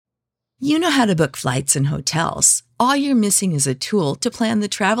You know how to book flights and hotels. All you're missing is a tool to plan the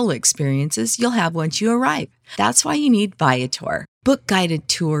travel experiences you'll have once you arrive. That's why you need Viator. Book guided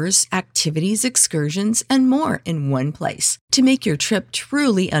tours, activities, excursions, and more in one place to make your trip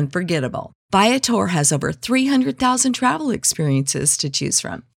truly unforgettable. Viator has over 300,000 travel experiences to choose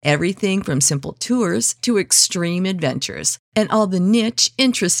from. Everything from simple tours to extreme adventures and all the niche,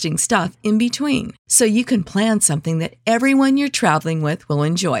 interesting stuff in between. So you can plan something that everyone you're traveling with will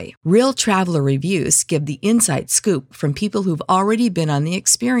enjoy. Real traveler reviews give the inside scoop from people who've already been on the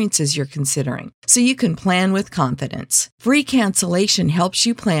experiences you're considering. So you can plan with confidence. Free cancellation helps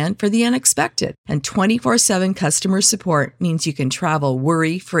you plan for the unexpected. And 24/7 customer support means you can travel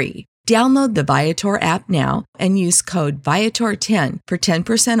worry-free. Download the Viator app now and use code Viator10 for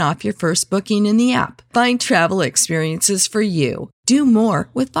 10% off your first booking in the app. Find travel experiences for you. Do more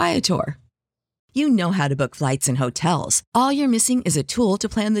with Viator. You know how to book flights and hotels. All you're missing is a tool to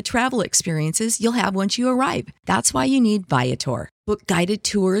plan the travel experiences you'll have once you arrive. That's why you need Viator. Book guided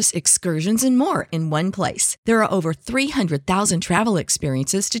tours, excursions, and more in one place. There are over 300,000 travel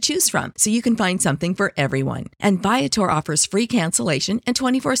experiences to choose from, so you can find something for everyone. And Viator offers free cancellation and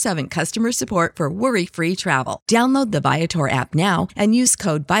 24/7 customer support for worry-free travel. Download the Viator app now and use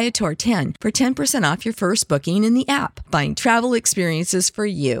code Viator10 for 10% off your first booking in the app. Find travel experiences for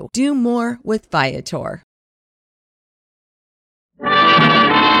you. Do more with Viator.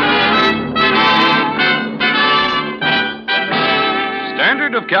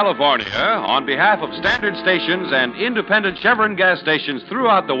 Standard of California, on behalf of Standard stations and independent Chevron gas stations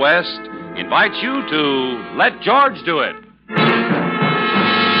throughout the West, invites you to Let George Do It.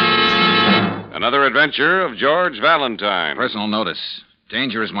 Another adventure of George Valentine. Personal notice.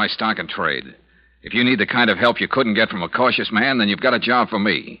 Danger is my stock and trade. If you need the kind of help you couldn't get from a cautious man, then you've got a job for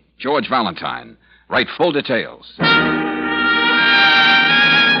me, George Valentine. Write full details.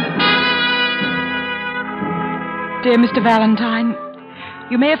 Dear Mr. Valentine,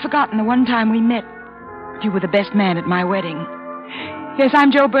 you may have forgotten the one time we met. You were the best man at my wedding. Yes,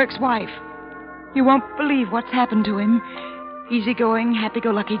 I'm Joe Burke's wife. You won't believe what's happened to him. Easygoing,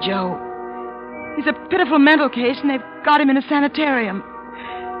 happy-go-lucky Joe. He's a pitiful mental case, and they've got him in a sanitarium.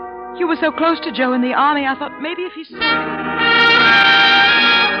 You were so close to Joe in the Army, I thought maybe if he saw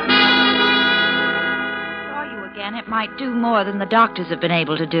you again, it might do more than the doctors have been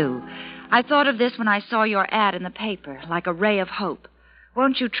able to do. I thought of this when I saw your ad in the paper, like a ray of hope.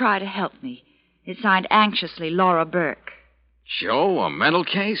 Won't you try to help me? It's signed anxiously, Laura Burke. Joe, a mental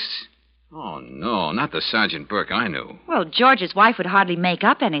case? Oh, no, not the Sergeant Burke I knew. Well, George's wife would hardly make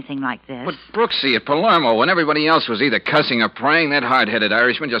up anything like this. But Brooksy at Palermo, when everybody else was either cussing or praying, that hard-headed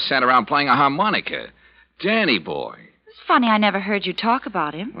Irishman just sat around playing a harmonica. Danny boy. It's funny I never heard you talk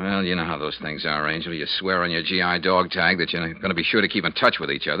about him. Well, you know how those things are, Angel. You swear on your GI dog tag that you're going to be sure to keep in touch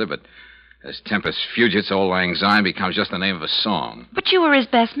with each other, but as Tempest Fugit's Old Lang Syne becomes just the name of a song. But you were his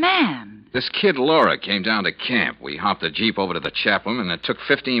best man. This kid Laura came down to camp. We hopped the Jeep over to the chaplain, and it took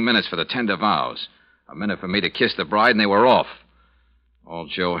 15 minutes for the tender vows. A minute for me to kiss the bride, and they were off. All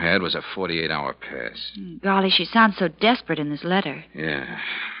Joe had was a 48-hour pass. Golly, she sounds so desperate in this letter. Yeah.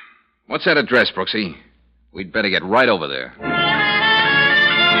 What's that address, Brooksy? We'd better get right over there.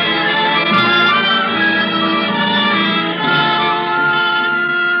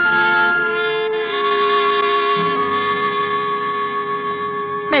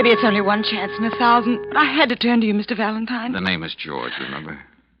 Maybe it's only one chance in 1,000, but I had to turn to you, Mr. Valentine. The name is George, remember?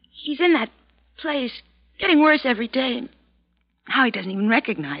 He's in that place, getting worse every day. How he doesn't even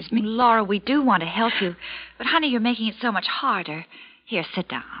recognize me. Laura, we do want to help you, but, honey, you're making it so much harder. Here, sit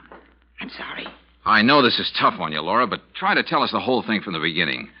down. I'm sorry. I know this is tough on you, Laura, but try to tell us the whole thing from the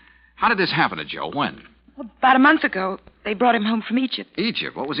beginning. How did this happen to Joe? When? About a month ago, they brought him home from Egypt.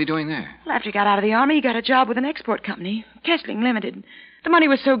 Egypt? What was he doing there? Well, after he got out of the Army, he got a job with an export company, Kessling Limited. The money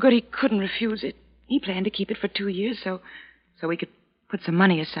was so good he couldn't refuse it. He planned to keep it for 2 years so he could put some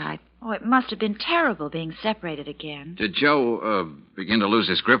money aside. Oh, it must have been terrible being separated again. Did Joe begin to lose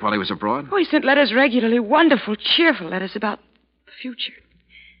his grip while he was abroad? Oh, he sent letters regularly, wonderful, cheerful letters about the future.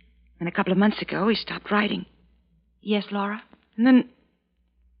 And a couple of months ago, he stopped writing. Yes, Laura? And then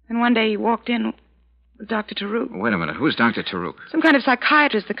one day he walked in with Dr. Taruk. Wait a minute. Who's Dr. Taruk? Some kind of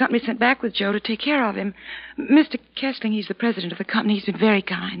psychiatrist the company sent back with Joe to take care of him. Mr. Kessling, he's the president of the company. He's been very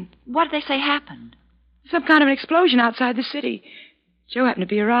kind. What did they say happened? Some kind of an explosion outside the city. Joe happened to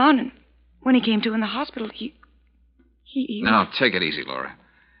be around, and when he came to in the hospital, he... Now, take it easy, Laura.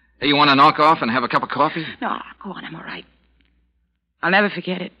 Hey, you want to knock off and have a cup of coffee? No, go on, I'm all right. I'll never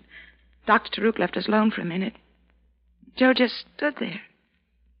forget it. Dr. Taruk left us alone for a minute. Joe just stood there,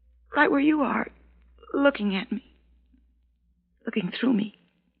 right where you are, looking at me, looking through me.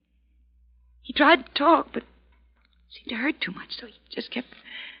 He tried to talk, but it seemed to hurt too much, so he just kept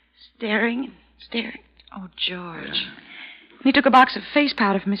staring and staring. Oh, George. And he took a box of face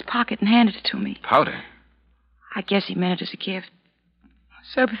powder from his pocket and handed it to me. Powder? I guess he meant it as a gift.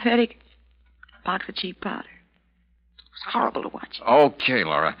 So pathetic. A box of cheap powder. It was horrible to watch. Okay,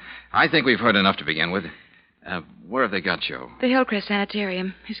 Laura. I think we've heard enough to begin with. Where have they got Joe? The Hillcrest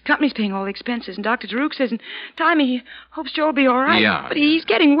Sanitarium. His company's paying all the expenses, and Dr. Taruk says in time he hopes Joe will be all right. Yeah. But he's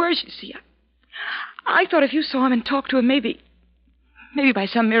getting worse, you see. I thought if you saw him and talked to him, maybe by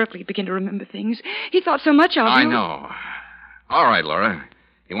some miracle he'd begin to remember things. He thought so much of you. I know. All right, Laura.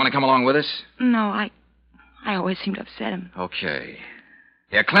 You want to come along with us? No, I always seem to upset him. Okay.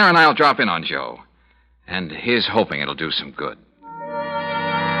 Yeah, Claire and I'll drop in on Joe. And here's hoping it'll do some good.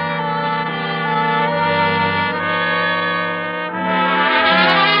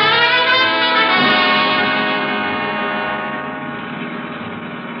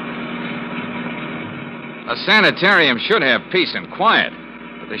 A sanitarium should have peace and quiet,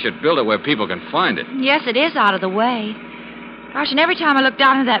 but they should build it where people can find it. Yes, it is out of the way. Gosh, and every time I look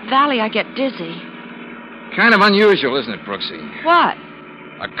down into that valley, I get dizzy. Kind of unusual, isn't it, Brooksy? What?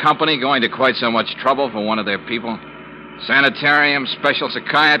 A company going to quite so much trouble for one of their people? Sanitarium special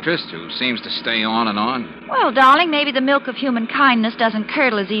psychiatrist who seems to stay on and on? Well, darling, maybe the milk of human kindness doesn't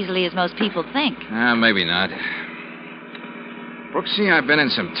curdle as easily as most people think. Maybe not. Brooksy, I've been in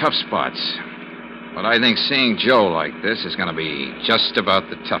some tough spots. But I think seeing Joe like this is going to be just about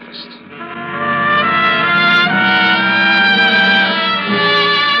the toughest.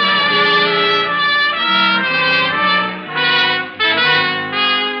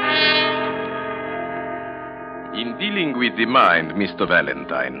 In dealing with the mind, Mr.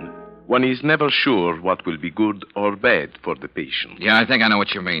 Valentine, one is never sure what will be good or bad for the patient. Yeah, I think I know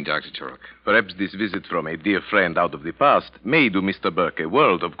what you mean, Dr. Turok. Perhaps this visit from a dear friend out of the past may do Mr. Burke a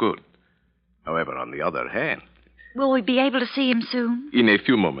world of good. However, on the other hand... Will we be able to see him soon? In a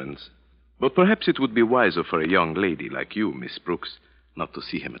few moments. But perhaps it would be wiser for a young lady like you, Miss Brooks, not to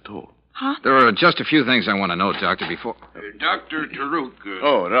see him at all. Huh? There are just a few things I want to know, Doctor, before... Dr. Taruk.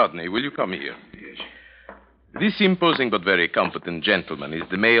 Oh, Rodney, will you come here? Yes. This imposing but very competent gentleman is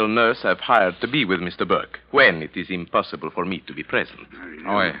the male nurse I've hired to be with Mr. Burke, when it is impossible for me to be present.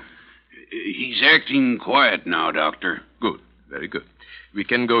 Oh, yeah. He's acting quiet now, Doctor. Good, very good. We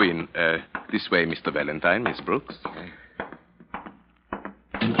can go in. This way, Mr. Valentine, Miss Brooks. Okay.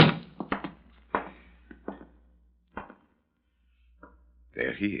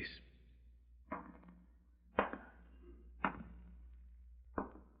 There he is.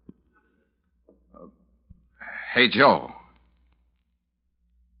 Hey, Joe.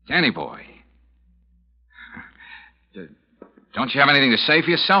 Danny boy. Don't you have anything to say for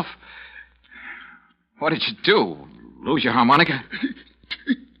yourself? What did you do? Lose your harmonica?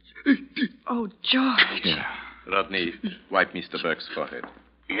 Oh, George. Yeah. Rodney, wipe Mr. Burke's forehead.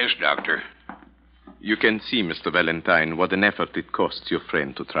 Yes, Doctor. You can see, Mr. Valentine, what an effort it costs your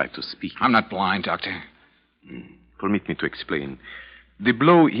friend to try to speak. I'm not blind, Doctor. Permit me to explain. The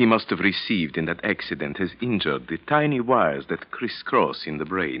blow he must have received in that accident has injured the tiny wires that crisscross in the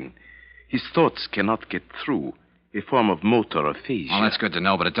brain. His thoughts cannot get through, a form of motor aphasia. Well, that's good to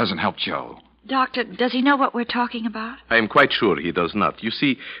know, but it doesn't help Joe. Doctor, does he know what we're talking about? I am quite sure he does not. You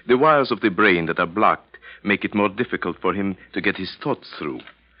see, the wires of the brain that are blocked make it more difficult for him to get his thoughts through.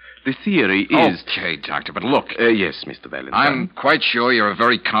 The theory is... Okay, Doctor, but look. Yes, Mr. Valentine. I'm quite sure you're a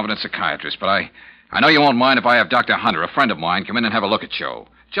very competent psychiatrist, but I know you won't mind if I have Dr. Hunter, a friend of mine, come in and have a look at Joe.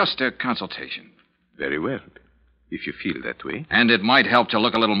 Just a consultation. Very well, if you feel that way. And it might help to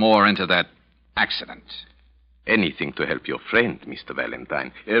look a little more into that accident. Anything to help your friend, Mr.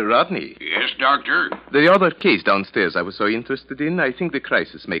 Valentine. Rodney. Yes, Doctor. The other case downstairs I was so interested in, I think the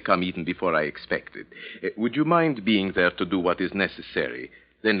crisis may come even before I expected. Would you mind being there to do what is necessary?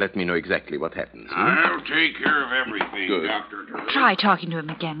 Then let me know exactly what happens. I'll take care of everything, Good. Dr. Taruk. Try talking to him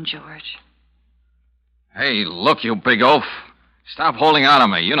again, George. Hey, look, you big oaf. Stop holding out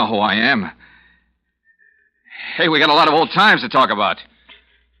on me. You know who I am. Hey, we got a lot of old times to talk about.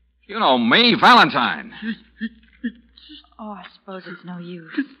 You know me, Valentine. Oh, I suppose it's no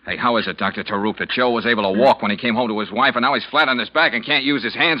use. Hey, how is it, Dr. Taruk, that Joe was able to walk when he came home to his wife, and now he's flat on his back and can't use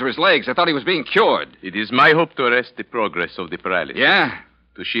his hands or his legs? I thought he was being cured. It is my hope to arrest the progress of the paralysis. Yeah?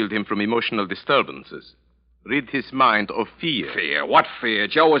 To shield him from emotional disturbances. Rid his mind of fear. Fear? What fear?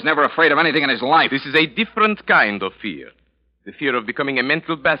 Joe was never afraid of anything in his life. This is a different kind of fear. The fear of becoming a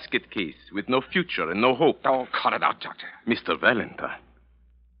mental basket case with no future and no hope. Oh, cut it out, Doctor. Mr. Valentine,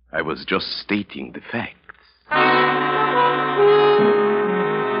 I was just stating the facts.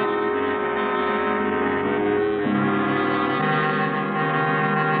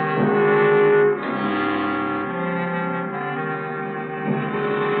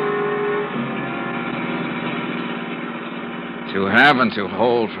 To have and to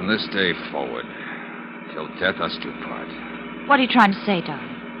hold from this day forward. Till death us do part. What are you trying to say, darling?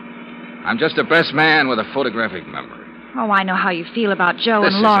 I'm just a best man with a photographic memory. Oh, I know how you feel about Joe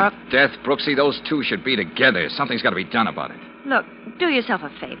This and Laura. isn't death, Brooksy. Those two should be together. Something's got to be done about it. Look, do yourself a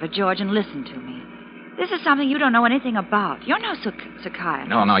favor, George, and listen to me. This is something you don't know anything about. You're no psychiatrist.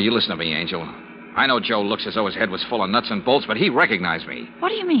 No, you listen to me, Angel. I know Joe looks as though his head was full of nuts and bolts, but he recognized me. What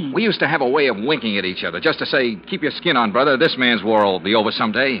do you mean? We used to have a way of winking at each other, just to say, keep your skin on, brother. This man's war will be over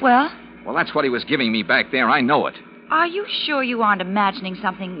someday. Well? Well, that's what he was giving me back there. I know it. Are you sure you aren't imagining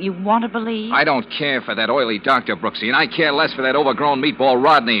something you want to believe? I don't care for that oily doctor, Brooksy, and I care less for that overgrown meatball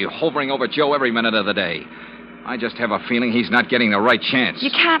Rodney hovering over Joe every minute of the day. I just have a feeling he's not getting the right chance.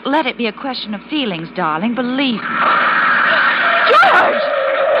 You can't let it be a question of feelings, darling. Believe me. George!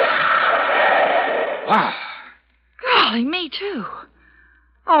 Wow. Golly, me too.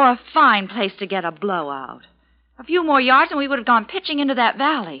 Oh, a fine place to get a blowout. A few more yards and we would have gone pitching into that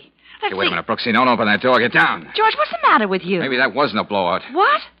valley. Hey, wait a minute, Brooksy. Don't open that door. Get down. George, what's the matter with you? Maybe that wasn't a blowout.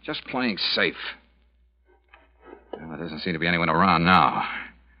 What? Just playing safe. Well, there doesn't seem to be anyone around now.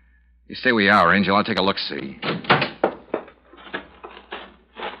 You stay where you are, Angel. I'll take a look-see. Did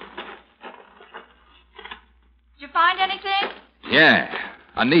you find anything? Yeah.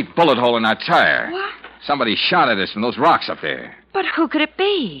 A neat bullet hole in our tire. What? Somebody shot at us from those rocks up there. But who could it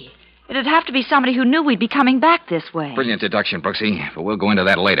be? It'd have to be somebody who knew we'd be coming back this way. Brilliant deduction, Brooksy, but we'll go into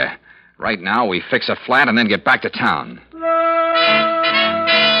that later. Right now, we fix a flat and then get back to town.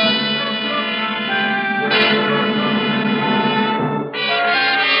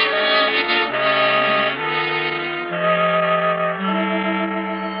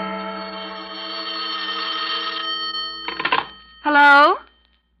 Hello?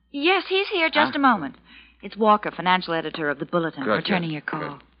 Yes, he's here. Just a moment. It's Walker, financial editor of the Bulletin, returning your call.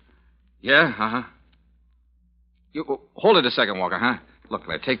 Good. Yeah, uh-huh. You hold it a second, Walker, huh? Look,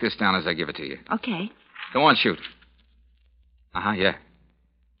 take this down as I give it to you. Okay. Go on, shoot. Uh-huh, yeah.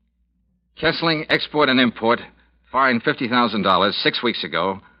 Kessling Export and Import, fined $50,000 6 weeks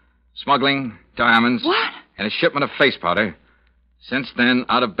ago. Smuggling, diamonds. What? And a shipment of face powder. Since then,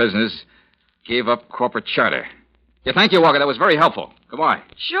 out of business. Gave up corporate charter. Yeah, thank you, Walker. That was very helpful. Goodbye.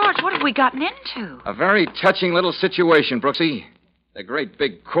 George, what have we gotten into? A very touching little situation, Brooksy. The great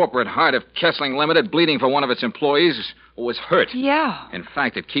big corporate heart of Kessling Limited bleeding for one of its employees who was hurt. Yeah. In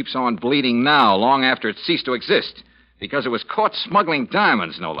fact, it keeps on bleeding now, long after it ceased to exist. Because it was caught smuggling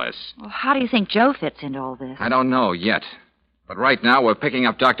diamonds, no less. Well, how do you think Joe fits into all this? I don't know yet. But right now, we're picking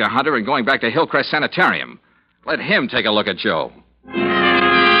up Dr. Hunter and going back to Hillcrest Sanitarium. Let him take a look at Joe.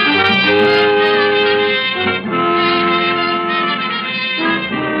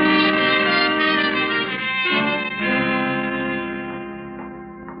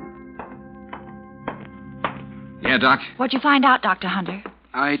 Yeah, Doc? What'd you find out, Dr. Hunter?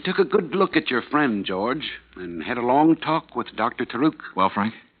 I took a good look at your friend, George, and had a long talk with Dr. Taruk. Well,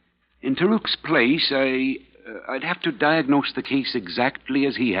 Frank? In Taruk's place, I'd have to diagnose the case exactly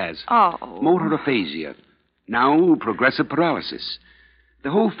as he has. Oh. Motor aphasia. Now, progressive paralysis.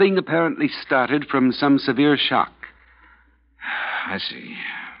 The whole thing apparently started from some severe shock. I see.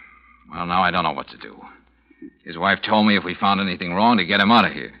 Well, now I don't know what to do. His wife told me if we found anything wrong to get him out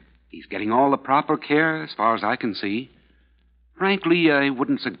of here. He's getting all the proper care, as far as I can see. Frankly, I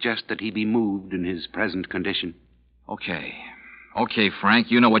wouldn't suggest that he be moved in his present condition. Okay. Okay, Frank,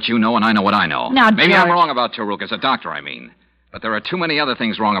 you know what you know, and I know what I know. Now, Maybe George... I'm wrong about Taruk as a doctor, I mean. But there are too many other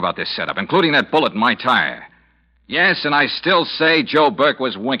things wrong about this setup, including that bullet in my tire. Yes, and I still say Joe Burke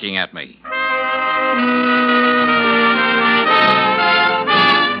was winking at me.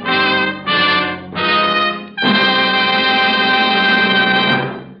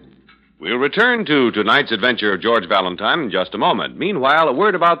 We'll return to tonight's adventure of George Valentine in just a moment. Meanwhile, a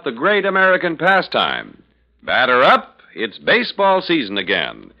word about the great American pastime. Batter up, it's baseball season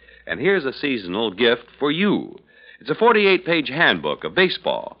again. And here's a seasonal gift for you. It's a 48-page handbook of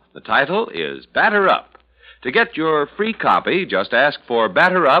baseball. The title is Batter Up. To get your free copy, just ask for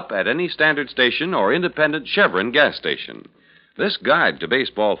Batter Up at any standard station or independent Chevron gas station. This guide to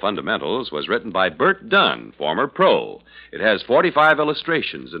baseball fundamentals was written by Bert Dunn, former pro. It has 45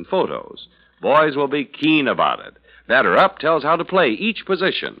 illustrations and photos. Boys will be keen about it. Batter Up tells how to play each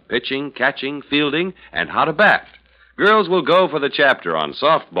position, pitching, catching, fielding, and how to bat. Girls will go for the chapter on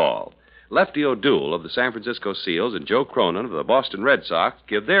softball. Lefty O'Doul of the San Francisco Seals and Joe Cronin of the Boston Red Sox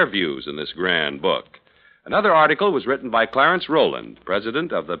give their views in this grand book. Another article was written by Clarence Rowland,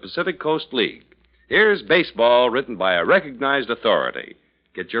 president of the Pacific Coast League. Here's baseball written by a recognized authority.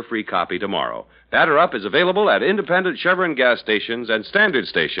 Get your free copy tomorrow. Batter Up is available at independent Chevron gas stations and standard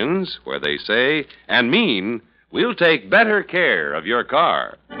stations where they say and mean we'll take better care of your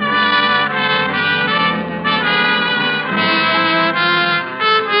car.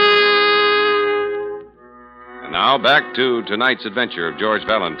 And now back to tonight's adventure of George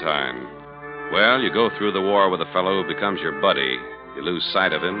Valentine. Well, you go through the war with a fellow who becomes your buddy. You lose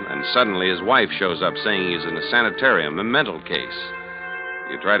sight of him, and suddenly his wife shows up saying he's in a sanitarium, a mental case.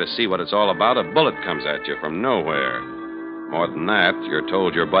 You try to see what it's all about, a bullet comes at you from nowhere. More than that, you're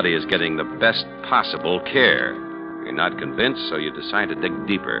told your buddy is getting the best possible care. You're not convinced, so you decide to dig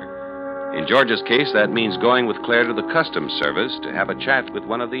deeper. In George's case, that means going with Claire to the Customs Service to have a chat with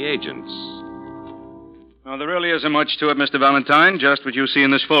one of the agents. Well, there really isn't much to it, Mr. Valentine, just what you see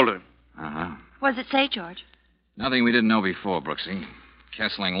in this folder. Uh-huh. What does it say, George? Nothing we didn't know before, Brooksy.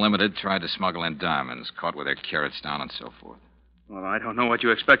 Kessling Limited tried to smuggle in diamonds, caught with their carrots down and so forth. Well, I don't know what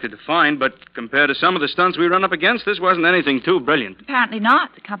you expected to find, but compared to some of the stunts we run up against, this wasn't anything too brilliant. Apparently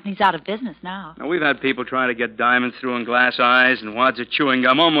not. The company's out of business now. Now, we've had people trying to get diamonds through in glass eyes and wads of chewing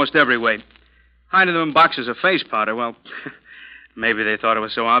gum almost every way. Hiding them in boxes of face powder, well, maybe they thought it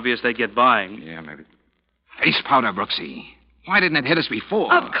was so obvious they'd get by. Yeah, maybe. Face powder, Brooksy. Why didn't it hit us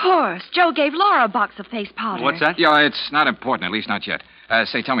before? Of course. Joe gave Laura a box of face powder. What's that? Yeah, it's not important, at least not yet.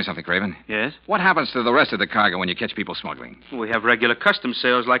 Say, tell me something, Craven. Yes? What happens to the rest of the cargo when you catch people smuggling? We have regular customs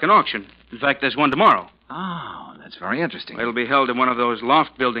sales like an auction. In fact, there's one tomorrow. Oh, that's very interesting. It'll be held in one of those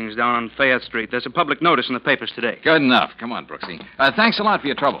loft buildings down on Fayette Street. There's a public notice in the papers today. Good enough. Come on, Brooksy. Thanks a lot for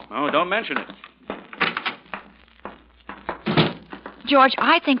your trouble. Oh, don't mention it. George,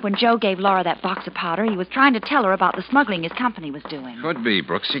 I think when Joe gave Laura that box of powder, he was trying to tell her about the smuggling his company was doing. Could be,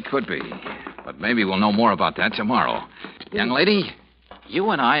 Brooksy, could be. But maybe we'll know more about that tomorrow. Young lady, you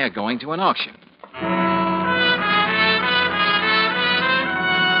and I are going to an auction.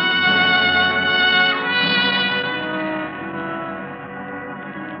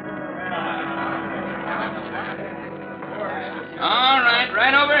 All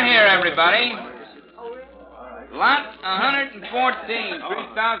right over here, everybody. Lot 114,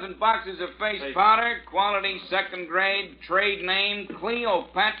 3,000 boxes of face powder, quality second grade, trade name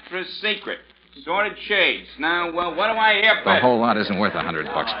Cleopatra's Secret. Sorted shades. Now, what do I hear for? The whole lot isn't worth $100,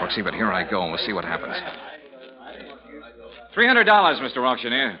 Brooksy, but here I go, and we'll see what happens. $300, Mr.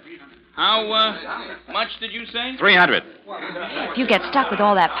 Auctioneer. How much did you say? $300. If you get stuck with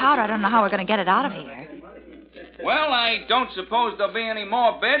all that powder, I don't know how we're going to get it out of here. Well, I don't suppose there'll be any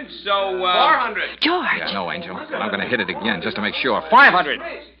more bids, so, 400. George. Yeah, no, Angel. But I'm going to hit it again just to make sure. 500.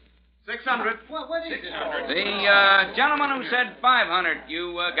 600. The gentleman who said 500,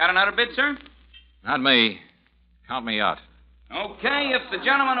 you got another bid, sir? Not me. Count me out. Okay, if the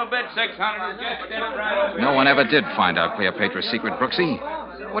gentleman who bid 600 is just step right over. No one ever did find out Cleopatra's secret, Brooksy.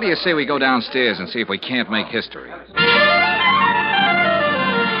 What do you say we go downstairs and see if we can't make history?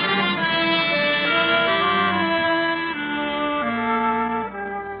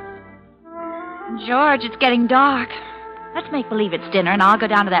 George, it's getting dark. Let's make believe it's dinner, and I'll go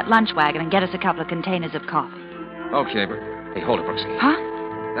down to that lunch wagon and get us a couple of containers of coffee. Okay, but... Hey, hold it, Brooksy. Huh?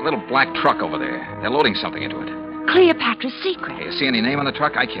 That little black truck over there. They're loading something into it. Cleopatra's Secret. Hey, you see any name on the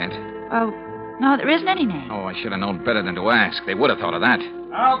truck? I can't. Oh, no, there isn't any name. Oh, I should have known better than to ask. They would have thought of that.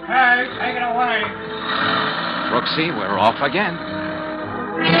 Okay, take it away. Brooksy, we're off again.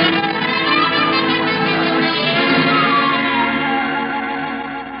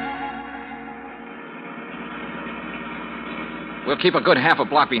 We'll keep a good half a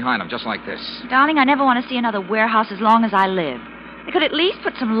block behind them, just like this. Darling, I never want to see another warehouse as long as I live. They could at least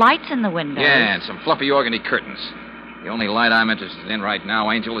put some lights in the windows. Yeah, and some fluffy organdy curtains. The only light I'm interested in right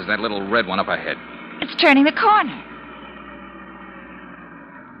now, Angel, is that little red one up ahead. It's turning the corner.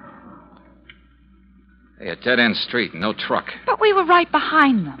 Hey, a dead-end street, no truck. But we were right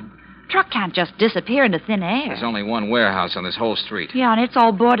behind them. Truck can't just disappear into thin air. There's only one warehouse on this whole street. Yeah, and it's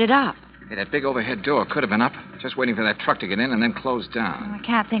all boarded up. Hey, that big overhead door could have been up, just waiting for that truck to get in and then close down. I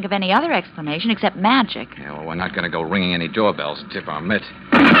can't think of any other explanation except magic. Yeah, well, we're not going to go ringing any doorbells and tip our mitt.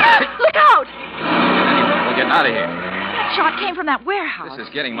 Look out! Anyway, we're getting out of here. That shot came from that warehouse. This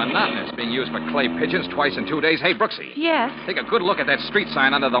is getting monotonous, being used for clay pigeons twice in 2 days. Hey, Brooksy. Yes? Take a good look at that street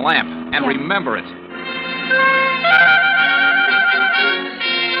sign under the lamp, and remember it.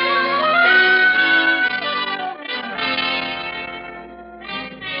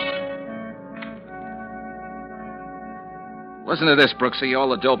 Listen to this, Brooksy. All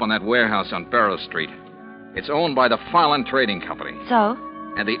the dope on that warehouse on Barrow Street. It's owned by the Farland Trading Company. So?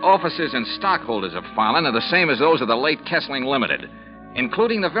 And the officers and stockholders of Farland are the same as those of the late Kessling Limited,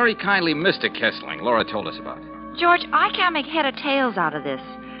 including the very kindly Mr. Kessling Laura told us about. George, I can't make head or tails out of this.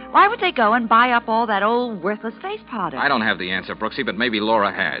 Why would they go and buy up all that old worthless face powder? I don't have the answer, Brooksy, but maybe Laura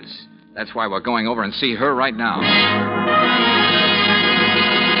has. That's why we're going over and see her right now.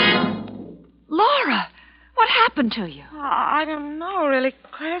 Laura, what happened to you? I don't know, really,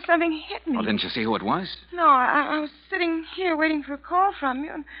 Claire. Something hit me. Well, didn't you see who it was? No, I was sitting here waiting for a call from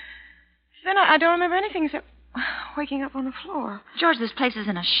you, and then I don't remember anything except waking up on the floor. George, this place is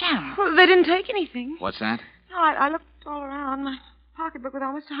in a sham. Well, they didn't take anything. What's that? No, I looked all around. My pocketbook with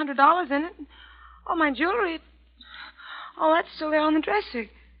almost $100 in it. All my jewelry. All that's still there on the dresser.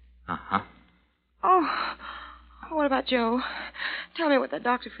 Uh-huh. Oh, what about Joe? Tell me what that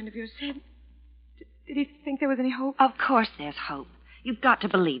doctor friend of yours said. Did he think there was any hope? Of course there's hope. You've got to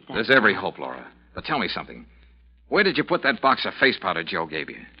believe that. There's every hope, Laura. But tell me something. Where did you put that box of face powder Joe gave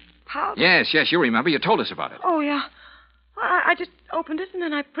you? Powder? Yes, you remember. You told us about it. Oh, yeah. Well, I just opened it and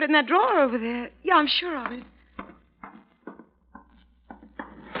then I put it in that drawer over there. Yeah, I'm sure of it.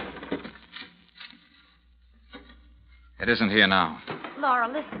 It isn't here now. Laura,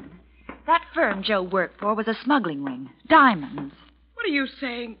 listen. That firm Joe worked for was a smuggling ring. Diamonds. What are you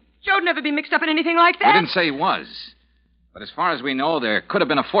saying? Joe'd never be mixed up in anything like that. We didn't say he was. But as far as we know, there could have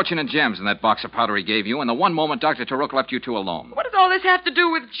been a fortune in gems in that box of powder he gave you, and the one moment Dr. Turok left you two alone. What does all this have to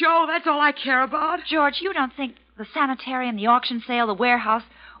do with Joe? That's all I care about. George, you don't think the sanitarium, the auction sale, the warehouse,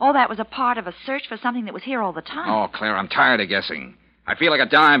 all that was a part of a search for something that was here all the time? Oh, Claire, I'm tired of guessing. I feel like a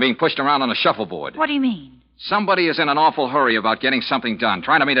dime being pushed around on a shuffleboard. What do you mean? Somebody is in an awful hurry about getting something done,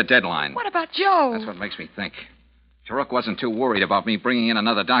 trying to meet a deadline. What about Joe? That's what makes me think. Turok wasn't too worried about me bringing in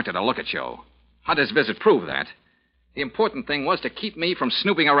another doctor to look at Joe. Hunter's visit proved that. The important thing was to keep me from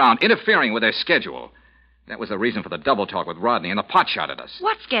snooping around, interfering with their schedule. That was the reason for the double talk with Rodney and the pot shot at us.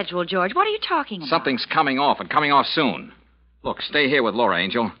 What schedule, George? What are you talking about? Something's coming off, and coming off soon. Look, stay here with Laura,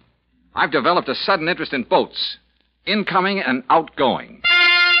 Angel. I've developed a sudden interest in boats. Incoming and outgoing.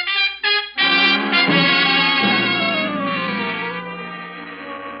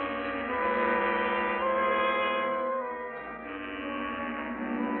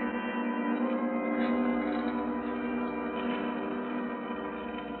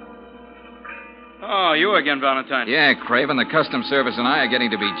 Oh, you again, Valentine. Yeah, Craven, the Customs Service and I are getting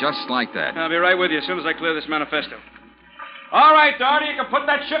to be just like that. I'll be right with you as soon as I clear this manifesto. All right, Doherty, you can put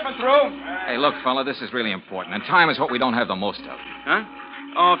that shipment through. Hey, look, fella, this is really important, and time is what we don't have the most of. Huh?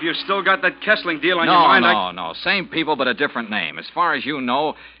 Oh, if you've still got that Kessling deal on your mind, No. Same people, but a different name. As far as you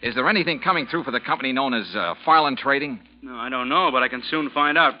know, is there anything coming through for the company known as Farland Trading? No, I don't know, but I can soon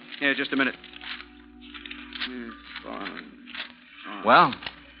find out. Here, just a minute. Well?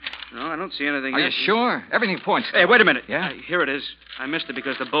 No, I don't see anything Are yet. you sure? Everything points. Hey, wait a minute. Yeah? Here it is. I missed it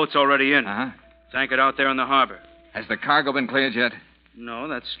because the boat's already in. Uh-huh. It's anchored out there in the harbor. Has the cargo been cleared yet? No,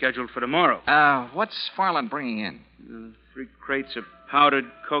 that's scheduled for tomorrow. What's Farland bringing in? 3 crates of powdered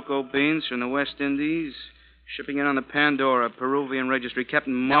cocoa beans from the West Indies. Shipping in on the Pandora, Peruvian registry.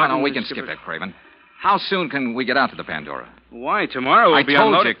 Captain Martin... No, we can skip that, Craven. How soon can we get out to the Pandora? Why? Tomorrow we'll be I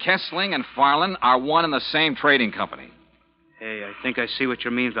told unloading. you, Kessling and Farland are one and the same trading company. Hey, I think I see what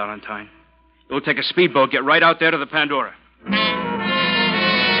you mean, Valentine. We'll take a speedboat, get right out there to the Pandora.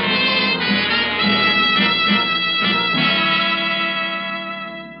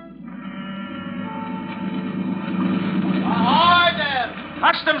 Ahoy there!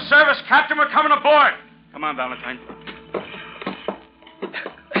 Customs Service, Captain, we're coming aboard. Come on, Valentine.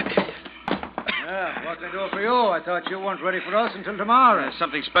 Yeah, what can I do for you? I thought you weren't ready for us until tomorrow.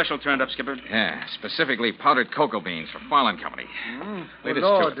 Something special turned up, Skipper. Yeah, specifically powdered cocoa beans for Farland Company. Lead us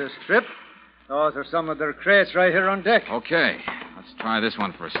Lord, to it. this trip. Those are some of their crates right here on deck. Okay, let's try this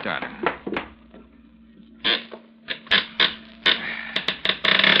one for a starter.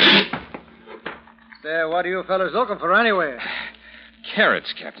 Say, what are you fellas looking for anyway?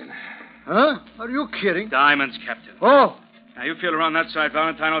 Carrots, Captain. Huh? Are you kidding? Diamonds, Captain. Oh, Now, you feel around that side,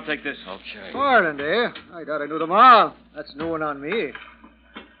 Valentine. I'll take this. Okay. Ireland, eh? I thought I knew them all. That's new one on me.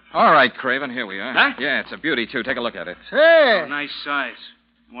 All right, Craven, here we are. Huh? Yeah, it's a beauty, too. Take a look at it. Hey! Oh, nice size.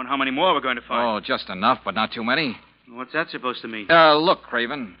 I wonder how many more we're going to find. Oh, just enough, but not too many. What's that supposed to mean? Look,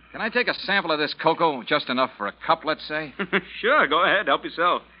 Craven, can I take a sample of this cocoa? Just enough for a cup, let's say? Sure, go ahead. Help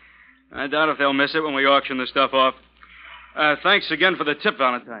yourself. I doubt if they'll miss it when we auction the stuff off. Thanks again for the tip,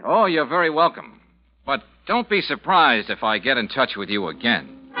 Valentine. Oh, you're very welcome. But don't be surprised if I get in touch with you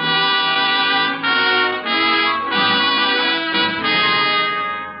again.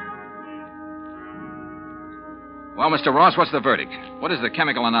 Well, Mr. Ross, what's the verdict? What does the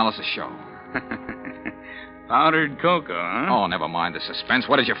chemical analysis show? Powdered cocoa, huh? Oh, never mind the suspense.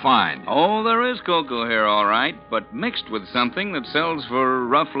 What did you find? Oh, there is cocoa here, all right, but mixed with something that sells for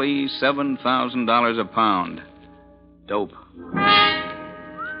roughly $7,000 a pound. Dope.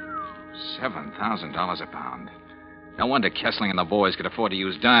 $7,000 a pound. No wonder Kessling and the boys could afford to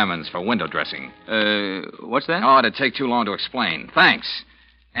use diamonds for window dressing. What's that? Oh, it'd take too long to explain. Thanks.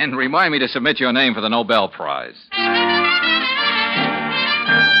 And remind me to submit your name for the Nobel Prize.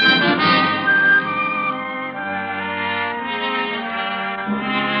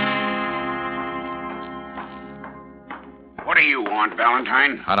 What do you want,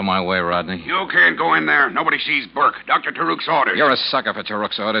 Valentine? Out of my way, Rodney. You can't go in there. Nobody sees Burke. Dr. Taruk's orders. You're a sucker for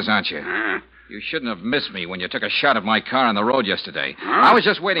Taruk's orders, aren't you? You shouldn't have missed me when you took a shot at my car on the road yesterday. Huh? I was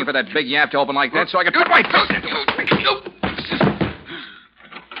just waiting for that big yap to open like that so I could put my face into it.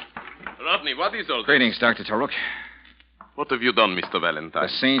 Rodney, what is all this? Greetings, Dr. Taruk. What have you done, Mr. Valentine? The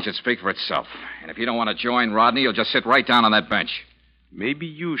scene should speak for itself. And if you don't want to join Rodney, you'll just sit right down on that bench. Maybe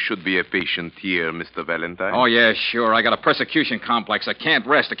you should be a patient here, Mr. Valentine. Oh, yeah, sure. I got a persecution complex. I can't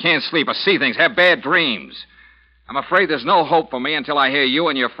rest. I can't sleep. I see things, have bad dreams. I'm afraid there's no hope for me until I hear you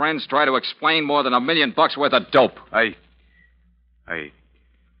and your friends try to explain more than $1 million worth of dope. I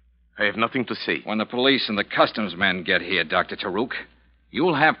have nothing to say. When the police and the customs men get here, Dr. Taruk,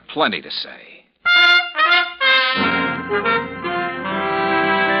 you'll have plenty to say.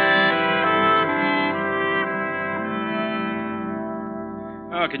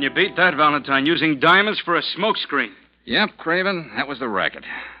 Oh, can you beat that, Valentine? Using diamonds for a smokescreen. Yep, Craven, that was the racket.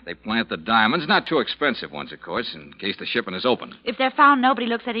 They plant the diamonds, not too expensive ones, of course, in case the shipment is open. If they're found, nobody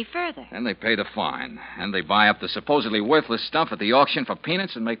looks any further. Then they pay the fine. And they buy up the supposedly worthless stuff at the auction for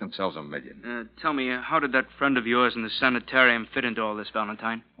peanuts and make themselves $1 million. Tell me, how did that friend of yours in the sanitarium fit into all this,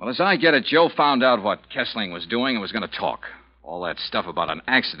 Valentine? Well, as I get it, Joe found out what Kessling was doing and was going to talk. All that stuff about an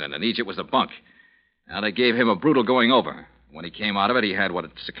accident in Egypt was the bunk. Now, they gave him a brutal going over. When he came out of it, he had what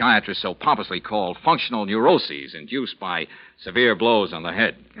psychiatrists so pompously call functional neuroses induced by severe blows on the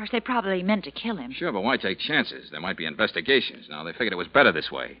head. Gosh, they probably meant to kill him. Sure, but why take chances? There might be investigations. Now, they figured it was better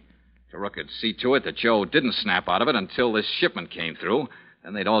this way. Taruk could see to it that Joe didn't snap out of it until this shipment came through,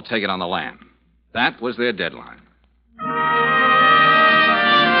 then they'd all take it on the lam. That was their deadline.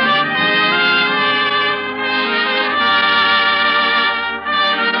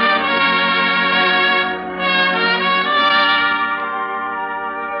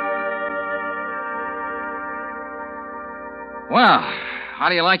 Well, how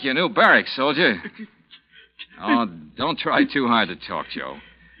do you like your new barracks, soldier? Oh, don't try too hard to talk, Joe.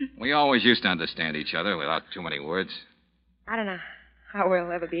 We always used to understand each other without too many words. I don't know how we'll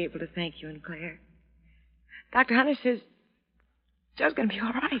ever be able to thank you and Claire. Dr. Hunter says Joe's going to be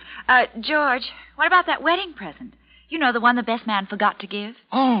all right. George, what about that wedding present? You know, the one the best man forgot to give?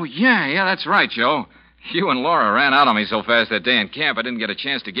 Oh, yeah, that's right, Joe. You and Laura ran out on me so fast that day in camp, I didn't get a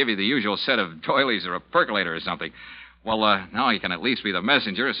chance to give you the usual set of doilies or a percolator or something. Well, now you can at least be the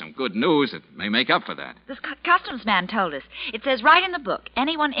messenger of some good news that may make up for that. This customs man told us. It says right in the book,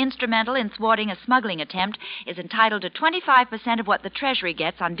 anyone instrumental in thwarting a smuggling attempt is entitled to 25% of what the Treasury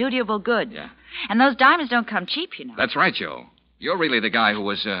gets on dutiable goods. Yeah. And those diamonds don't come cheap, you know. That's right, Joe. You're really the guy who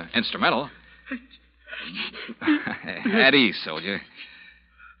was instrumental. At ease, soldier.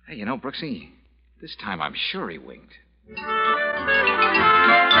 Hey, you know, Brooksy, this time I'm sure he winked.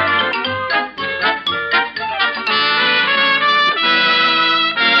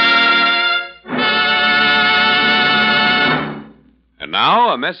 And now,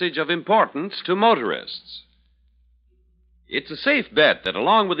 a message of importance to motorists. It's a safe bet that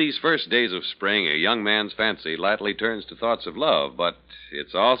along with these first days of spring, a young man's fancy lightly turns to thoughts of love, but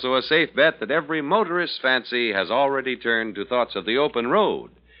it's also a safe bet that every motorist's fancy has already turned to thoughts of the open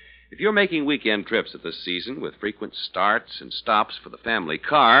road. If you're making weekend trips at this season with frequent starts and stops for the family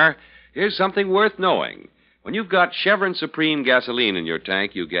car, here's something worth knowing. When you've got Chevron Supreme gasoline in your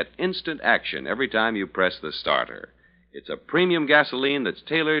tank, you get instant action every time you press the starter. It's a premium gasoline that's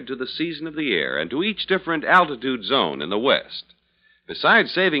tailored to the season of the year and to each different altitude zone in the West.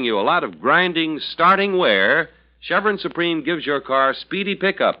 Besides saving you a lot of grinding, starting wear, Chevron Supreme gives your car speedy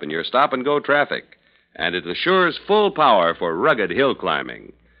pickup in your stop-and-go traffic, and it assures full power for rugged hill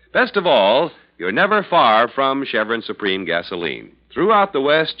climbing. Best of all, you're never far from Chevron Supreme gasoline. Throughout the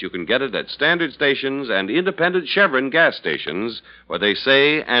West, you can get it at standard stations and independent Chevron gas stations, where they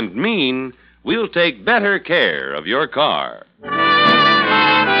say and mean, we'll take better care of your car.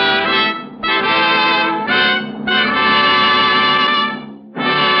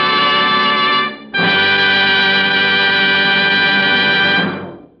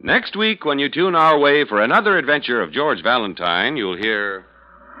 Next week, when you tune our way for another adventure of George Valentine, you'll hear...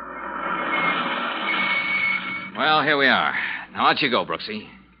 Well, here we are. Now, out you go, Brooksy.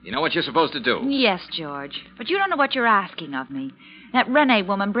 You know what you're supposed to do. Yes, George. But you don't know what you're asking of me. That Renee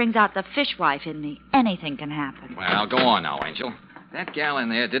woman brings out the fishwife in me. Anything can happen. Well, go on now, Angel. That gal in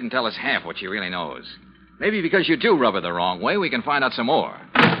there didn't tell us half what she really knows. Maybe because you do rub her the wrong way, we can find out some more.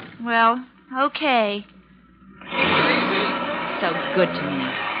 Well, okay. So good to me.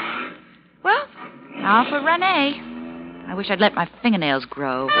 Well, now for Renee. I wish I'd let my fingernails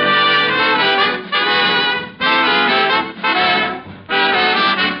grow.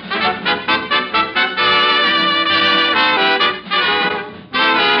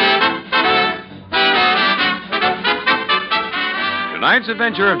 Tonight's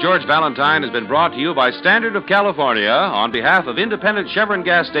adventure of George Valentine has been brought to you by Standard of California on behalf of independent Chevron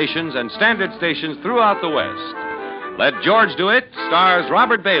gas stations and Standard stations throughout the West. Let George Do It stars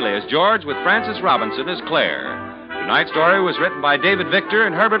Robert Bailey as George with Frances Robinson as Claire. Tonight's story was written by David Victor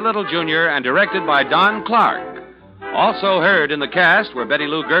and Herbert Little, Jr. and directed by Don Clark. Also heard in the cast were Betty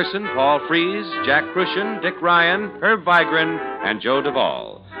Lou Gerson, Paul Frees, Jack Crucian, Dick Ryan, Herb Vigran, and Joe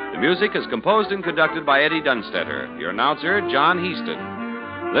Duvall. The music is composed and conducted by Eddie Dunstetter. Your announcer, John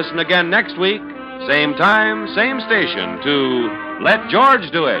Heaston. Listen again next week, same time, same station, to Let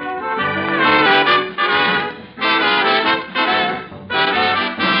George Do It.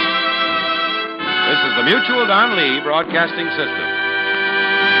 This is the Mutual Don Lee Broadcasting System.